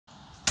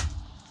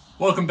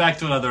Welcome back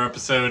to another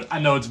episode. I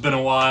know it's been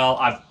a while.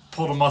 I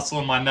pulled a muscle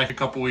in my neck a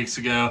couple weeks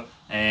ago,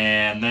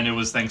 and then it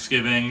was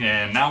Thanksgiving,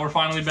 and now we're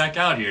finally back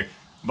out here.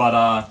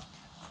 But,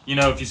 you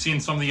know, if you've seen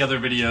some of the other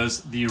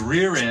videos, the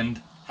rear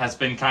end has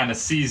been kind of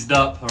seized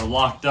up or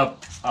locked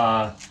up,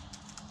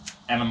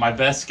 and my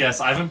best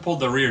guess, I haven't pulled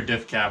the rear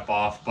diff cap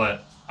off,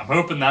 but I'm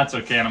hoping that's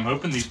okay, and I'm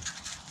hoping these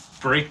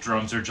brake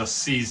drums are just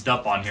seized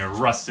up on here,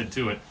 rusted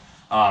to it,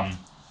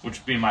 which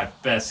would be my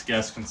best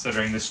guess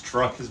considering this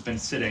truck has been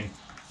sitting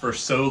for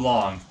so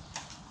long.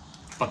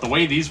 But the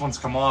way these ones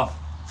come off,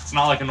 it's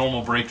not like a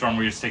normal brake drum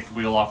where you just take the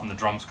wheel off and the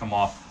drums come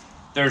off.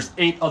 There's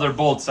 8 other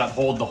bolts that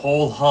hold the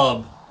whole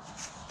hub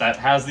that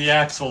has the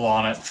axle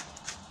on it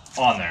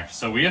on there.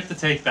 So we have to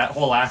take that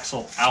whole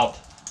axle out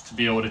to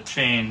be able to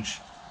change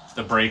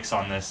the brakes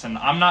on this. And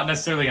I'm not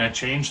necessarily going to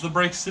change the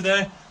brakes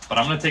today, but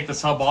I'm going to take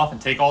this hub off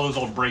and take all those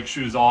old brake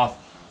shoes off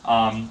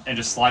and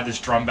just slide this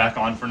drum back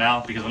on for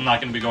now, because I'm not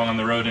going to be going on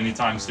the road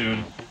anytime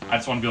soon. I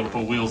just want to be able to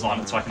put wheels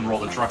on it so I can roll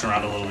the truck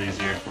around a little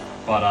easier.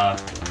 But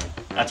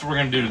that's what we're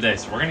going to do today.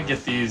 So we're going to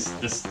get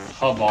this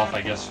hub off,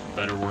 I guess,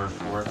 better word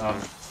for it.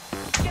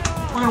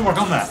 We're going to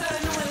work on that.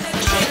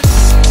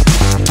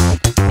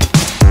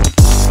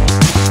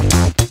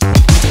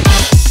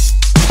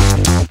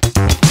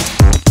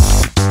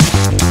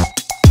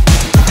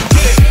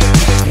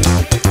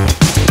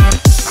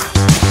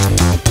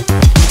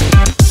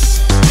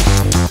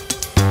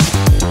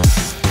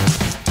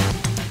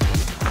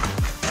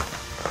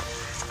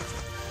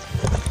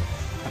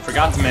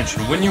 Forgot to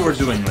mention, when you are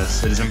doing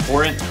this, it is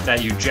important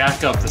that you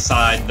jack up the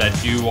side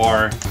that you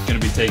are going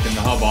to be taking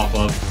the hub off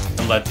of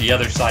and let the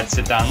other side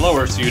sit down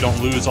lower so you don't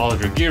lose all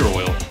of your gear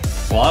oil.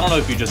 Well, I don't know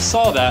if you just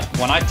saw that,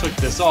 when I took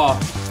this off,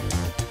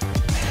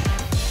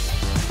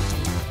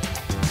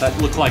 that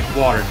looked like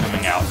water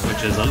coming out,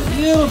 which is a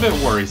little bit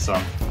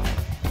worrisome.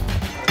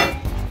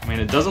 I mean,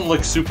 it doesn't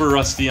look super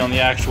rusty on the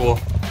actual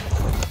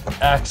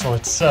axle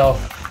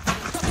itself.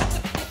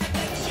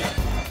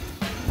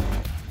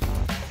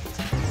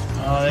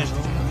 There's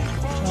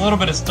a little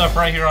bit of stuff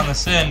right here on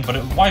this end, but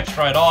it wipes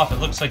right off. It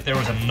looks like there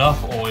was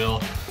enough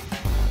oil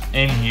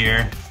in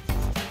here.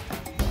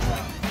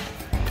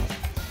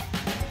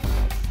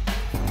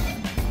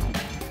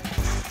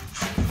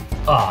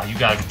 Oh, you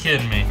gotta be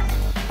kidding me.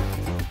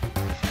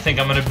 I think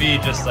I'm gonna be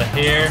just a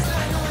hair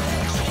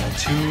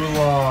too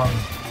long.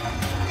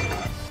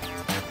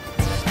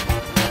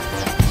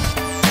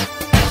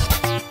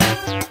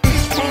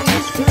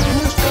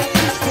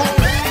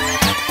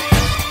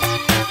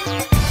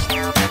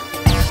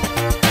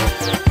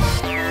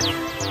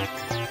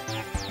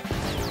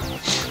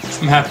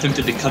 I'm half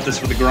tempted to cut this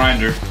with a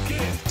grinder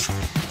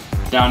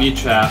down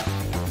each half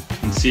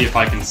and see if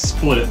I can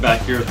split it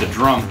back here at the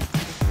drum.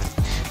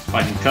 If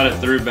I can cut it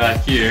through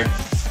back here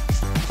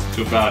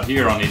to about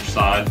here on each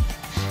side,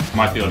 I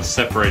might be able to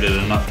separate it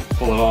enough to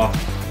pull it off.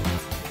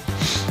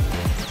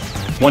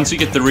 Once you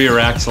get the rear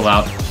axle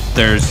out,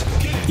 there's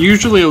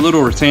usually a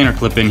little retainer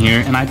clip in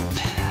here, and I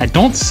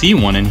don't see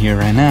one in here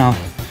right now,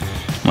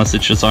 unless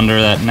it's just under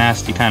that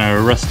nasty kind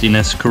of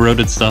rustiness,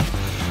 corroded stuff.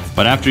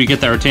 But after you get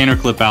that retainer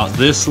clip out,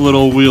 this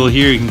little wheel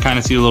here, you can kind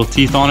of see the little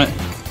teeth on it.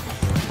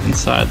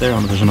 Inside there, I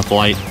don't know if there's enough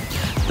light.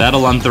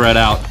 That'll unthread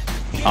out.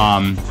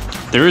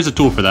 There is a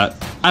tool for that.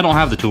 I don't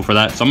have the tool for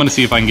that, so I'm gonna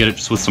see if I can get it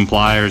just with some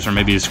pliers or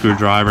maybe a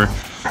screwdriver.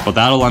 But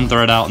that'll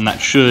unthread out, and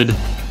that should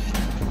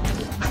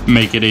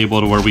make it able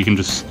to where we can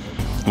just,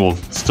 well,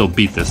 still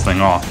beat this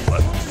thing off,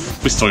 but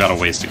we still got a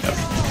ways to go.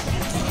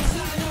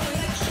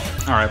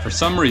 All right, for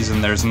some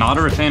reason, there's not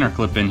a retainer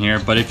clip in here,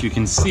 but if you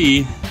can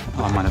see,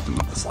 oh, I might have to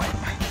move this light.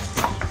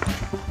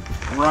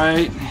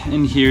 Right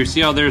in here, see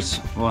how there's,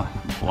 well,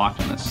 I'm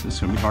blocking this. This is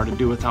gonna be hard to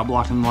do without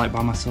blocking the light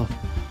by myself.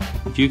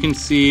 If you can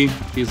see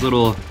these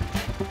little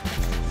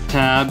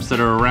tabs that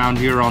are around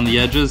here on the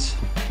edges,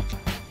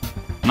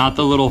 not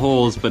the little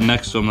holes, but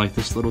next to them, like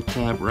this little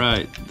tab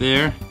right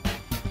there.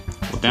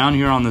 Well, down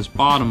here on this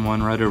bottom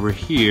one, right over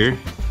here,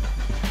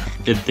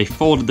 they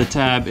folded the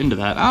tab into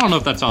that. I don't know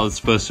if that's how it's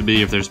supposed to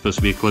be, if there's supposed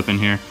to be a clip in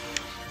here.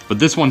 But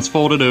this one's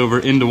folded over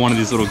into one of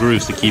these little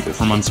grooves to keep it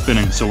from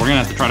unspinning. So we're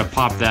gonna have to try to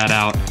pop that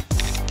out,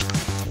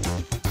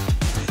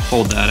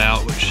 fold that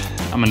out, which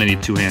I'm gonna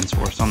need 2 hands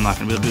for, so I'm not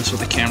gonna be able to do this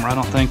with a camera, I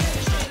don't think.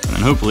 And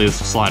then hopefully this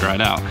will slide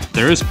right out.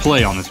 There is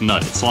play on this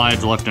nut. It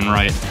slides left and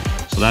right,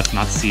 so that's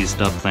not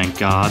seized up, thank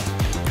God.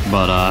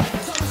 But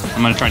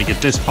I'm gonna try to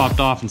get this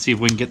popped off and see if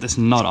we can get this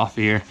nut off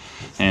of here,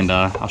 and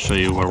I'll show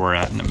you where we're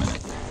at in a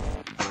minute.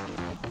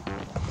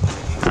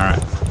 All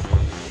right.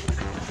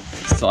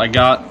 So I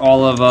got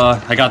all of,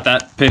 I got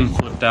that pin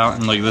flipped out,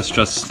 and like this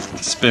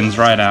just spins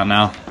right out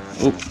now.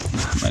 Oop,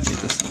 I might need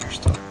this in here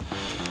still.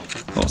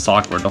 Well, it's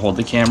awkward to hold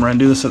the camera and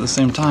do this at the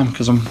same time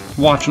because I'm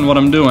watching what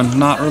I'm doing,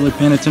 not really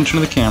paying attention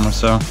to the camera,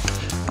 so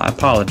I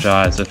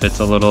apologize if it's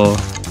a little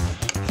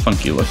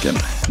funky looking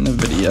in the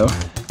video.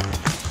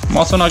 I'm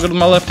also not good with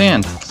my left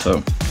hand,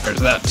 so there's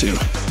that too.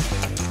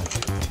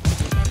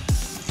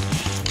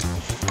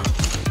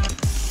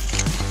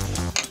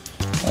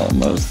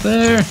 Almost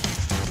there.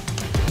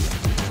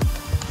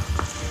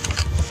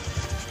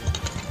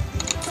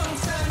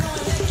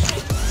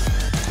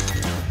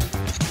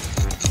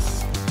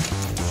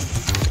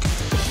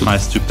 My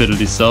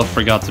stupidity self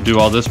forgot to do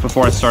all this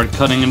before I started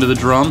cutting into the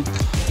drum.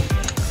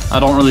 I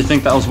don't really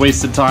think that was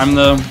wasted time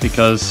though,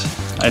 because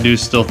I do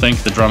still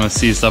think the drum is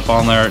seized up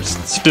on there. It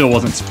still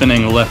wasn't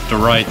spinning left to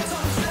right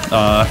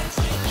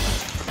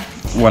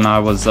when I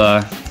was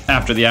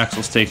after the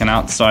axle's taken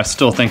out, so I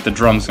still think the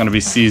drum's going to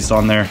be seized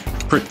on there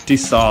pretty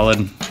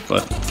solid,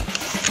 but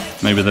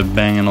maybe the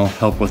banging will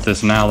help with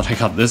this now that I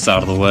got this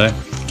out of the way.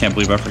 Can't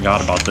believe I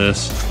forgot about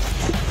this.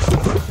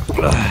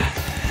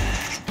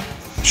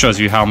 Shows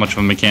you how much of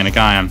a mechanic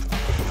I am.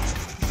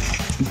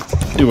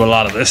 Do a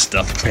lot of this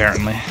stuff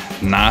apparently.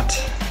 Not.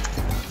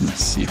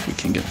 Let's see if we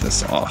can get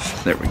this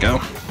off. There we go.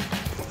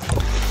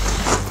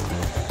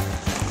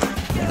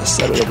 I'm gonna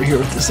set it over here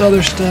with this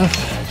other stuff.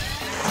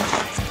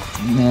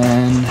 And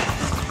then,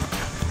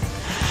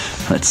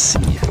 let's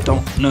see, I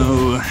don't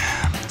know.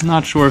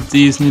 Not sure if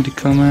these need to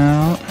come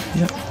out.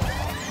 Yep.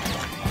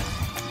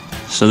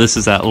 So this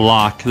is that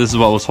lock. This is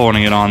what was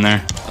holding it on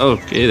there.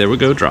 Okay, there we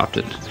go, dropped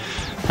it.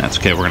 That's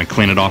okay, we're gonna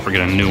clean it off or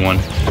get a new one.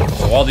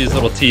 So all these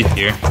little teeth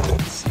here,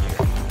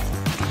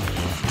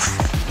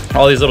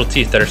 all these little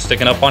teeth that are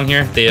sticking up on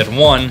here, they had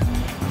one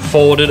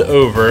folded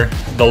over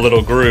the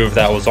little groove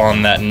that was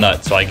on that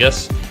nut. So I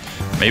guess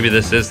maybe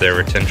this is their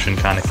retention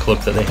kind of clip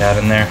that they had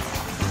in there.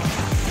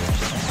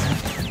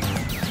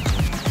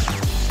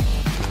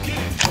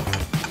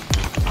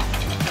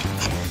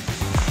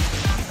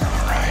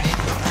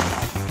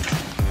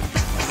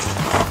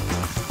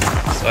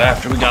 So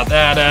after we got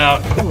that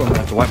out, ooh, I'm gonna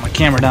have to wipe my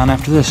camera down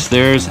after this.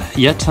 There's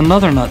yet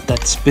another nut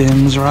that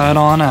spins right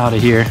on out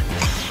of here.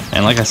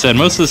 And like I said,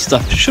 most of this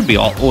stuff should be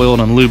all oiled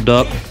and lubed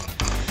up.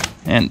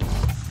 And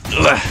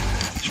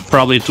there's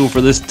probably a tool for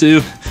this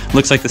too.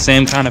 Looks like the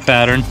same kind of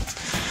pattern.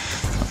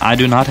 I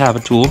do not have a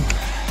tool,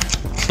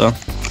 so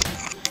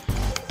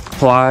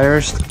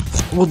pliers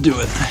will do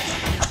it.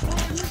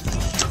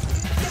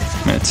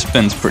 It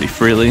spins pretty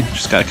freely.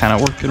 Just gotta kind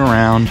of work it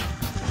around.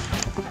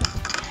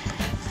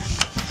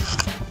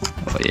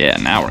 Oh yeah,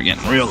 now we're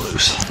getting real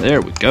loose.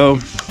 There we go.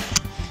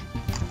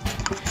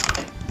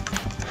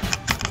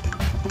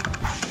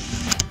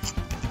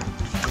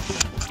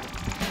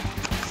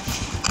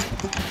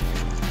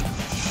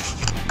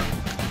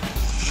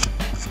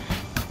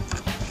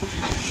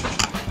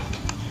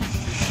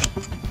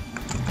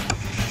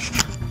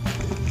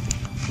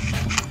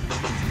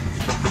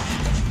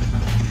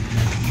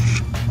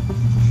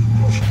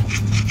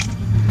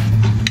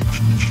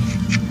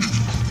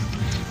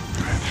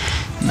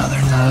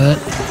 Another nut.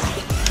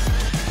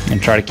 I'm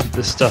gonna try to keep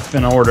this stuff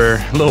in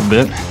order a little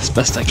bit as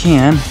best I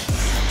can.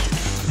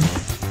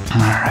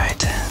 All right,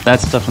 that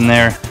stuff in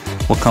there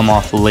will come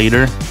off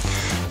later.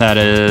 That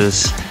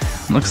is,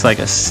 looks like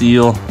a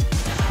seal,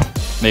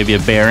 maybe a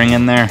bearing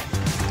in there.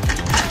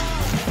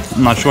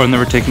 I'm not sure, I've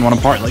never taken one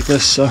apart like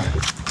this, so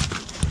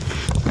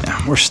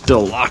yeah, we're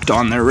still locked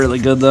on there really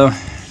good though.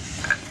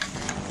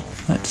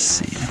 Let's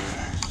see.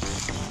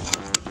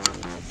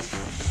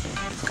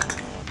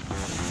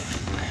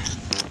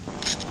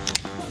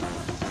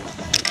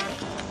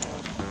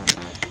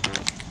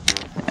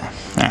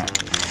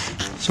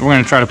 So we're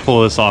going to try to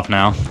pull this off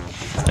now,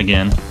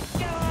 again.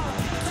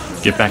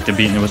 Get back to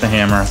beating it with a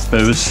hammer, I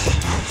suppose.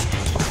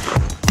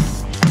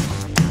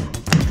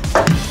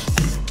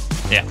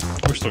 Yeah,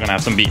 we're still going to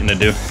have some beating to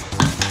do.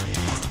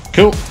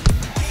 Cool.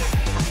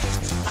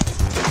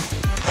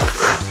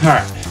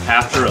 Alright,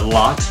 after a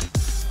lot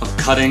of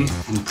cutting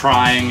and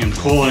prying and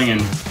pulling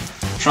and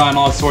trying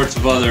all sorts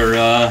of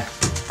other,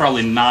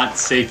 probably not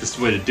safest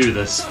way to do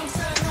this,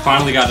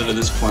 finally got it to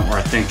this point where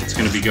I think it's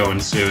going to be going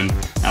soon.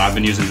 And I've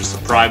been using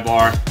just a pry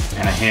bar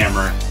and a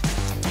hammer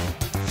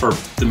for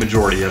the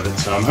majority of it.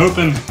 So I'm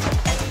hoping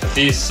that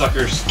these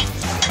suckers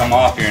come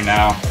off here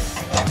now.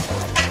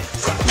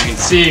 You can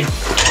see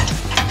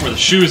where the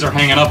shoes are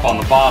hanging up on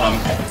the bottom.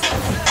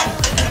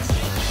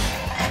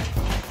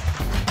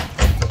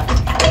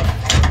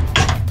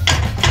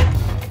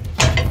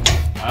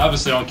 I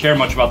obviously don't care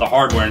much about the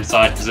hardware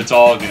inside because it's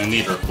all going to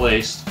need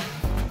replaced.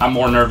 I'm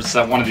more nervous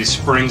that one of these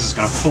springs is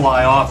going to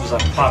fly off as I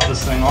pop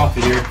this thing off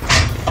of here.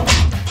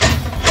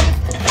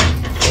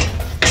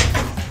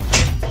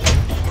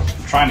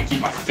 Trying to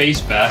keep my face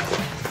back.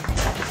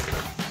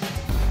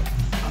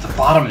 The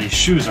bottom of these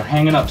shoes are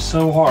hanging up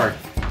so hard.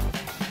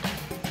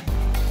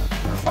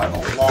 If I have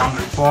a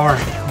longer bar,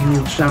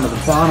 reach down to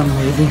the bottom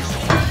maybe.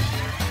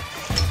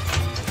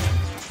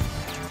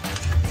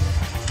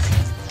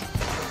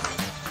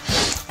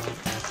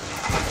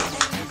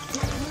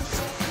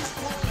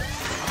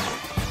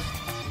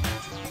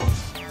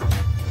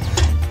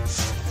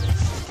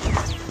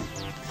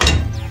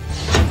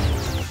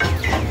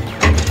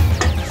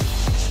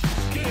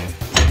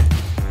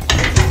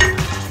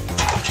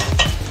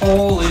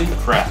 Holy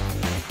crap.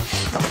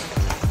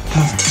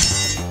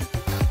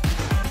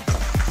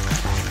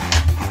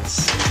 Let's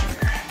see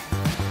here.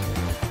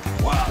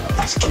 Wow, that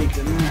was caked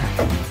in there.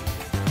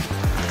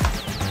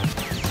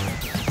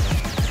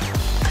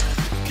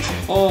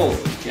 Holy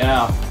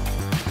cow.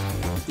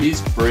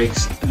 These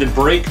brakes, the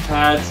brake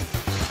pads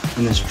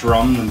in this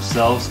drum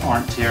themselves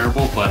aren't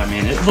terrible, but I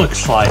mean, it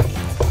looks like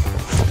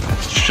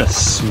it's It's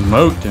just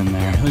smoked in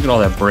there. Look at all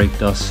that brake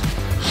dust.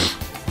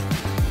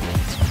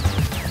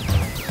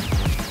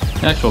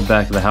 The actual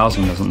back of the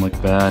housing doesn't look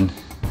bad.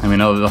 I mean,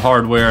 the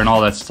hardware and all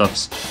that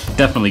stuff's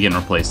definitely getting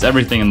replaced.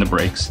 Everything in the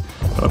brakes.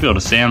 But I'll be able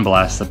to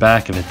sandblast the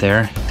back of it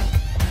there.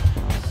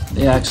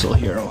 The axle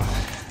here,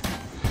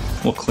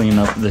 we'll clean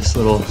up this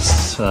little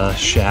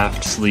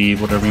shaft, sleeve,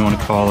 whatever you want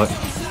to call it.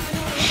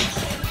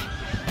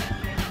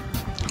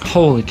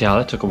 Holy cow,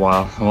 that took a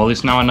while. Well, at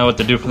least now I know what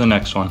to do for the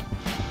next one.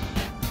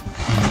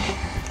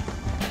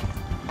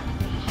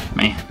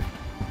 Man,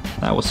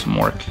 that was some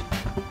work.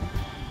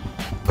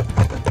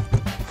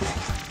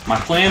 My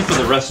plan for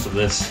the rest of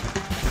this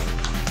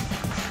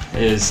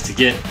is to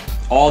get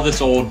all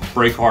this old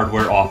brake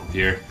hardware off of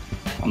here.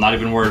 I'm not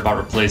even worried about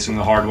replacing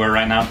the hardware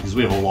right now because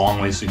we have a long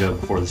ways to go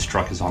before this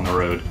truck is on the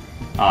road.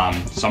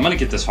 So I'm gonna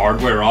get this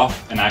hardware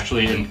off and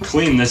actually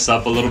clean this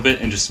up a little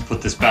bit and just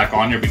put this back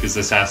on here because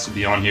this has to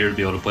be on here to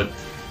be able to put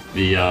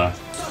the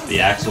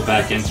axle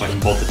back in so I can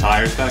bolt the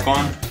tires back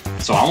on.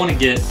 So I wanna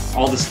get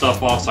all this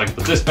stuff off so I can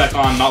put this back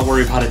on, not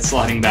worry about it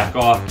sliding back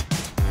off,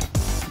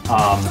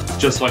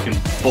 just so I can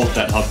bolt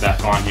that hub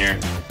back on here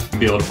and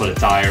be able to put a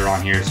tire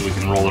on here so we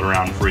can roll it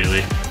around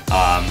freely.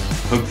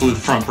 Hopefully the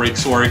front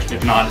brakes work.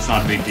 If not, it's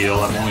not a big deal.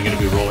 I'm only gonna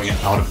be rolling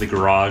it out of the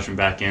garage and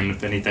back in,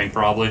 if anything,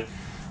 probably.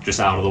 Just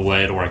out of the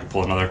way to where I can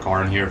pull another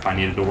car in here if I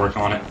needed to work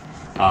on it.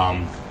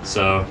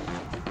 So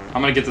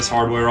I'm gonna get this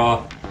hardware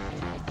off.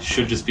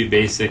 Should just be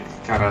basic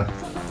kind of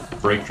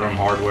brake drum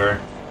hardware,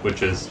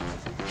 which is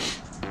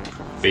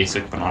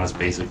basic, but not as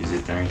basic as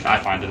you'd think. I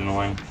find it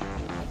annoying.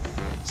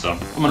 So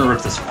I'm gonna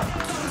rip this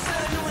off.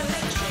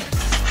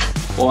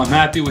 Well, I'm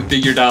happy we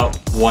figured out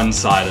one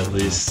side at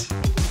least.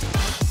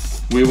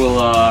 We will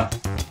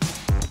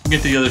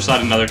get to the other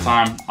side another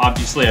time.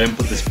 Obviously, I didn't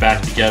put this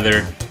back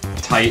together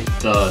tight.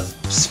 The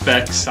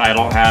specs, I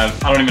don't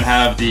even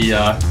have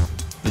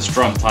this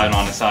drum tied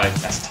on its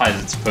as tight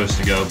as it's supposed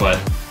to go, but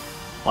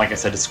like I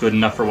said, it's good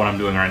enough for what I'm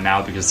doing right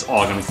now because it's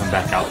all gonna come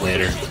back out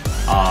later.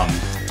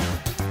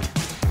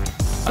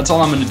 That's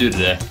all I'm gonna do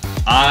today.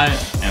 I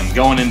am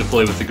going in to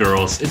play with the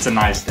girls. It's a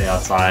nice day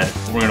outside.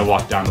 We're gonna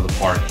walk down to the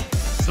park.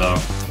 So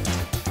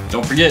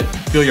don't forget,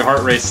 feel your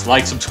heart race,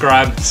 like,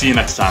 subscribe. See you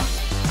next time.